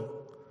will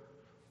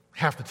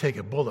have to take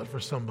a bullet for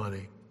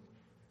somebody.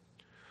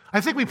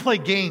 I think we play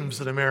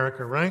games in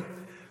America, right?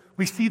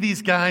 We see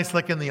these guys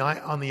like on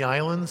the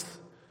islands,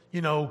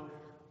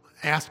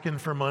 asking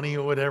for money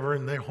or whatever,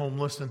 and they're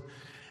homeless. And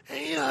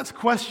it's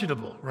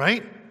questionable,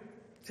 right?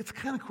 It's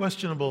kind of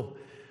questionable.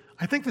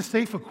 I think the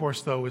safer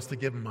course, though, is to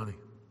give them money.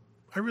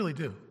 I really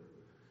do.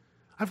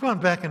 I've gone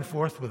back and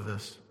forth with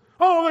this.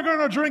 "Oh, they're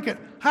going to drink it."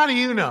 How do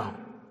you know?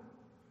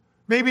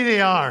 Maybe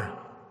they are.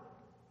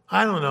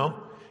 I don't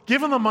know.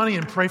 Give them the money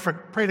and pray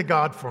to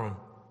God for them.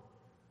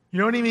 You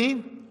know what I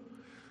mean?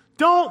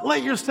 Don't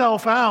let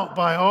yourself out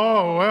by,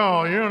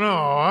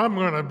 I'm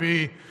going to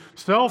be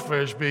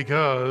selfish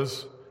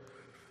because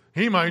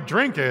he might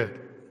drink it.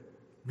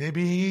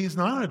 Maybe he's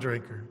not a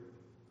drinker.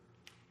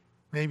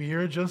 Maybe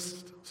you're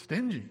just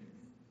stingy,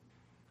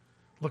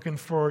 looking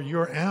for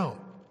your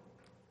out.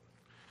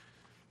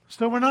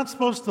 So we're not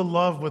supposed to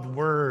love with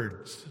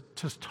words,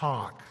 just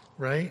talk,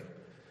 right?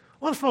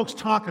 A lot of folks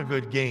talk a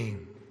good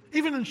game.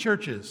 Even in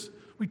churches,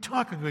 we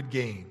talk a good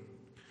game.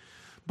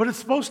 But it's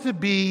supposed to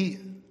be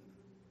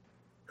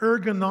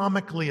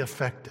ergonomically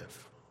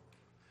effective.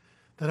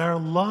 That our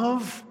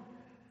love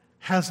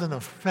has an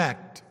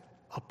effect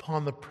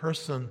upon the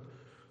person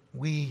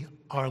we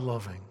are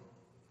loving.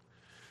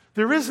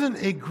 There isn't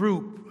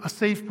a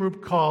safe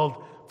group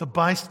called the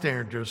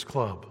Bystanders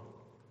Club.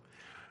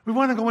 We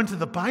want to go into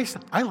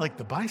I like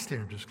the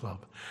Bystanders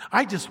Club.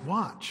 I just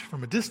watch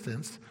from a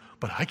distance,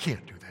 but I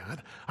can't do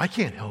that. I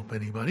can't help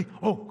anybody.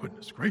 Oh,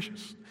 goodness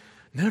gracious.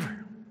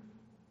 Never.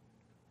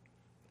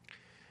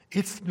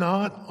 It's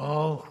not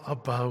all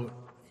about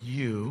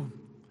you.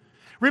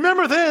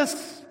 Remember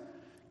this,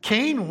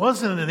 Cain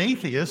wasn't an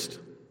atheist.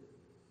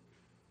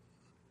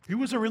 He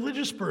was a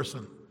religious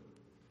person.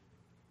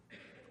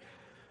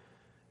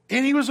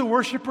 And he was a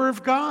worshiper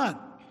of God.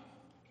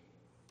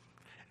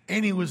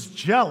 And he was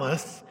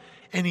jealous,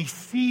 and he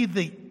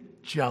seethed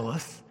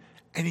jealous,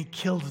 and he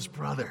killed his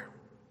brother.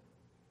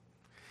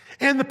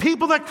 And the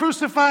people that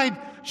crucified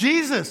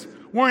Jesus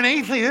weren't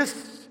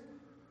atheists.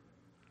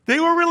 They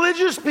were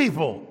religious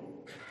people.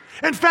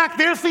 In fact,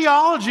 their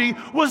theology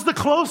was the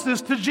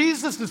closest to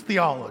Jesus'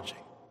 theology.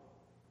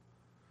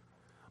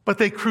 but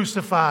they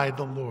crucified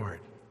the Lord.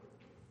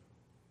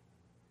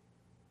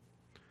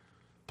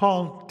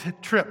 Paul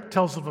Tripp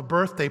tells of a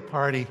birthday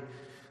party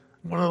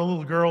one of the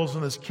little girls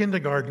in his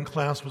kindergarten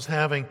class was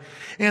having,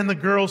 and the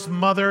girl's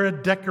mother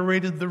had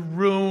decorated the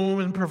room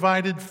and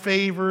provided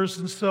favors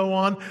and so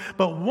on.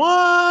 But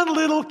one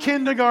little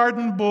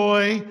kindergarten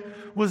boy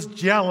was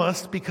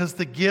jealous because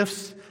the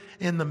gifts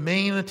and the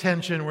main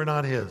attention were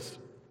not his.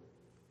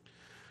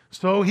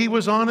 So he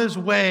was on his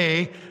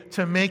way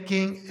to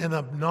making an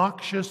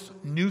obnoxious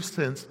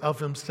nuisance of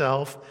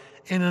himself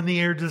and a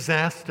near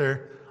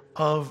disaster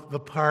of the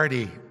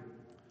party.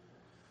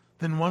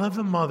 Then one of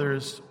the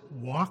mothers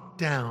walked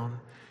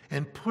down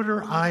and put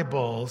her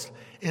eyeballs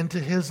into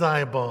his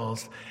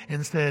eyeballs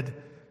and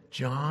said,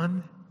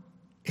 "John,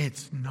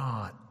 it's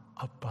not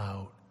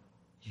about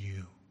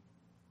you."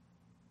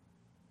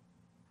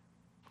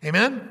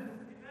 Amen?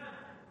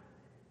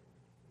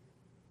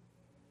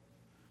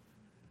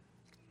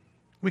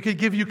 We could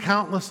give you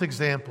countless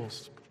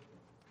examples.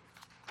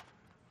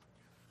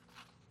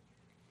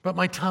 But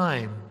my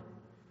time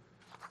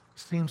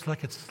seems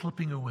like it's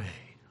slipping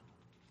away.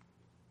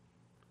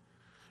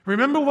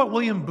 Remember what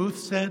William Booth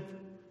said?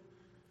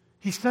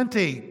 He sent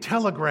a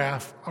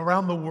telegraph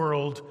around the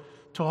world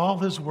to all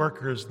his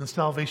workers in the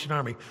Salvation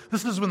Army.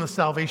 This is when the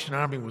Salvation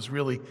Army was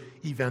really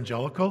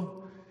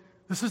evangelical.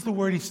 This is the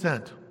word he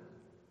sent.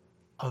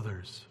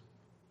 Others.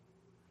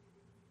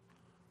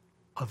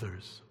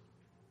 Others.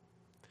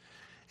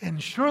 And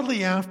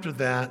shortly after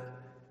that,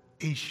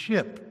 a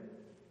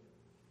ship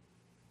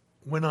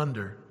went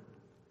under.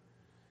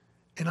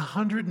 And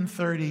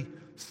 130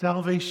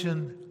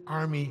 Salvation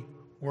Army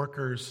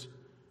workers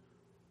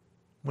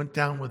went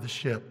down with the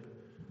ship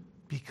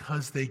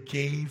because they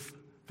gave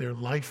their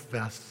life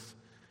vests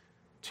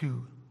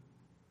to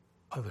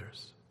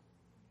others.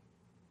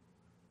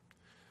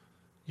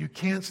 You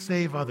can't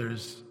save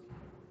others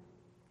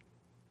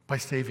by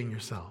saving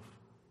yourself.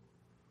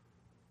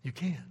 You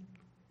can't.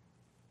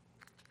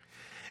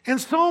 And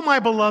so, my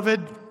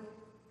beloved,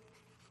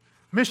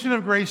 Mission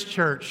of Grace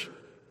Church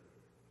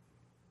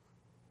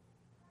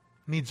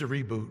needs a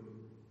reboot.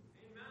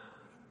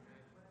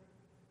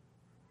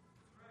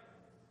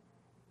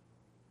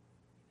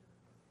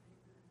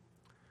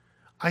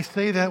 I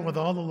say that with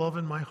all the love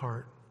in my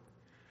heart,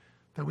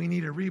 that we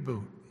need a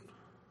reboot.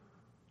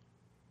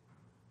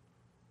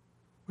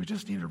 We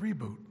just need a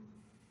reboot.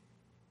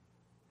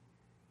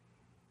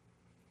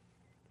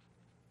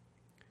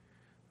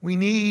 We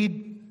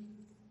need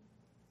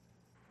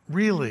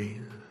really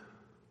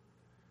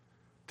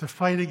to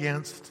fight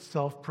against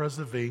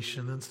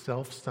self-preservation and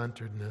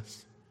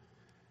self-centeredness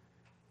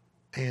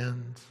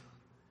and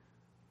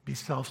be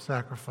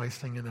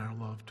self-sacrificing in our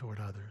love toward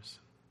others.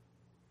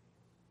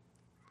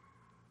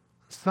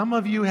 Some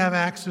of you have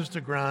axes to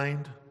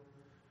grind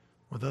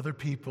with other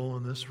people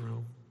in this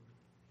room.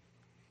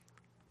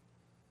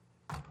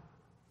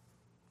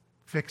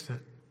 Fix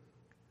it.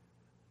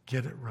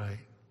 Get it right.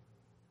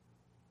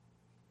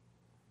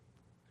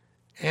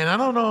 And I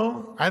don't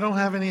know, I don't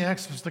have any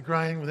axes to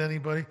grind with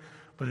anybody,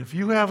 but if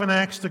you have an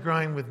axe to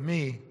grind with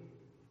me,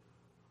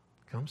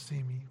 come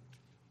see me.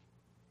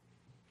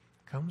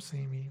 Come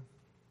see me.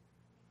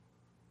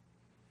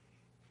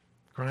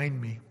 Grind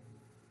me.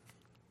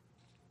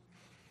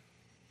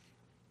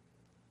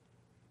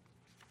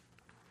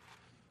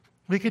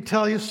 We could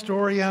tell you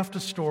story after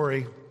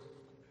story.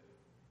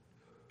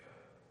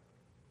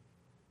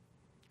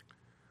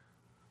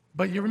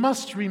 But you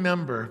must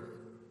remember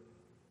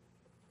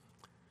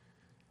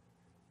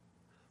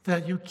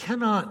that you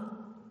cannot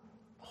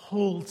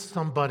hold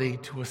somebody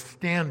to a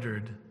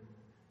standard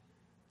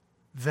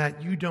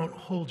that you don't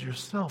hold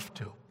yourself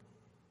to.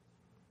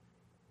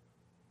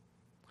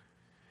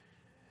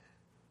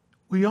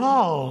 We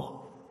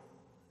all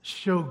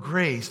show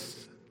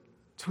grace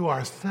to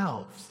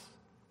ourselves.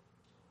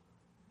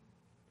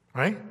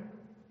 Right?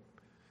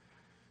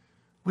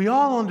 We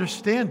all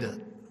understand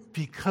it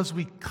because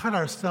we cut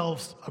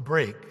ourselves a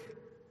break.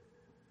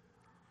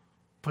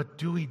 But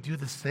do we do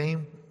the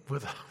same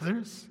with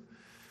others?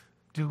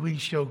 Do we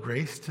show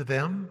grace to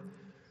them?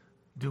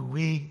 Do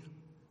we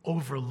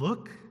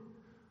overlook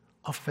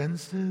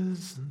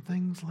offenses and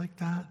things like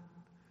that?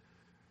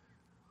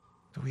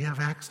 Do we have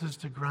axes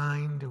to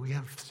grind? Do we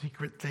have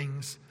secret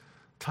things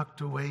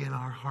tucked away in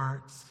our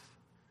hearts?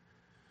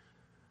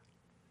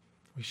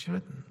 We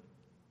shouldn't.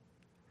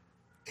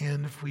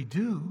 And if we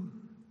do,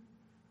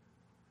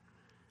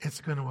 it's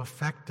going to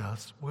affect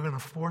us. We're going to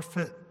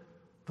forfeit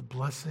the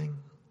blessing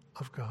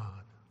of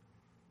God.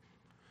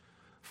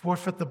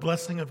 Forfeit the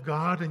blessing of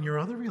God in your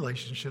other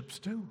relationships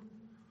too.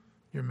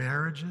 Your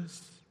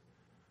marriages,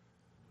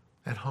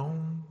 at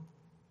home,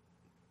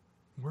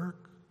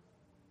 work.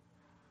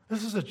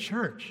 This is a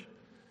church.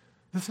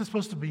 This is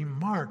supposed to be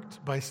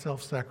marked by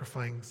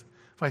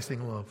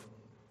self-sacrificing love.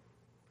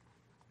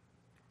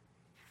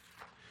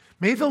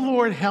 May the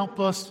Lord help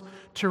us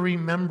to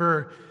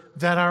remember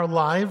that our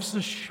lives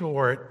are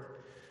short,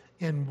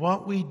 and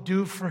what we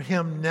do for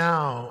Him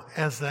now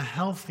as a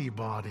healthy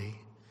body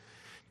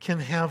can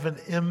have an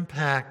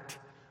impact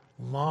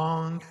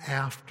long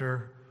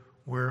after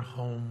we're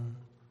home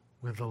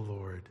with the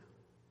Lord.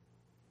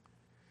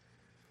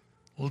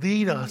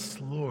 Lead us,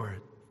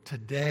 Lord,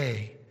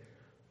 today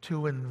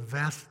to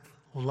invest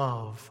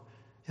love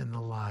in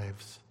the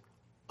lives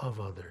of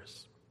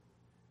others.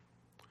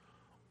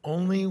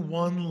 Only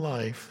one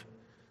life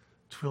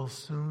will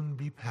soon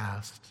be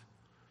past.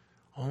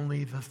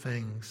 Only the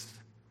things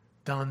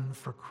done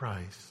for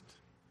Christ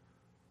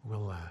will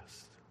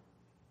last.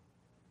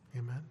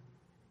 Amen.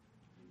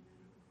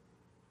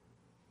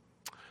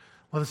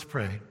 Let us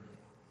pray.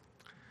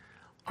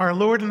 Our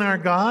Lord and our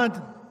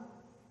God,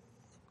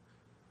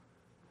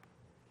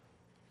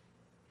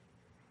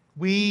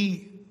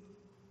 we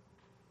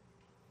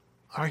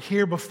are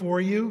here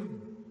before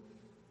you,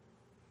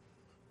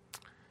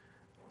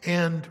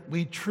 and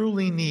we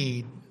truly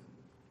need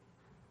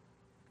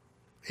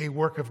a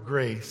work of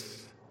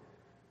grace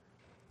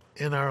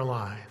in our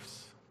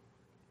lives.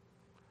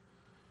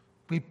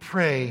 We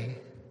pray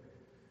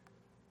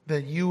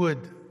that you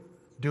would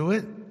do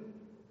it.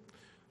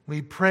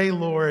 We pray,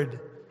 Lord,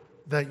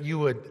 that you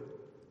would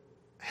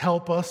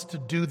help us to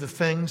do the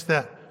things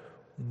that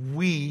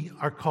we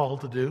are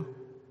called to do.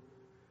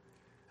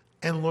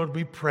 And Lord,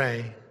 we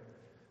pray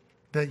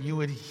that you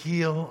would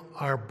heal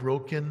our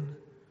broken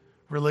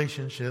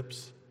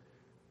relationships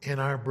and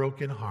our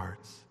broken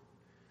hearts,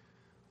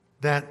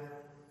 that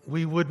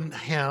we wouldn't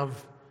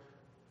have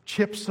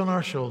chips on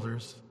our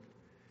shoulders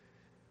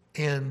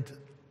and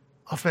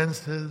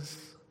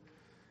offenses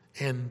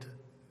and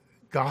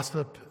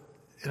gossip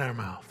in our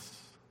mouths.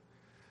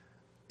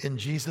 In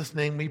Jesus'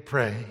 name we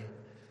pray.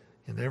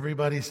 And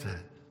everybody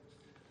said,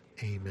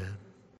 amen.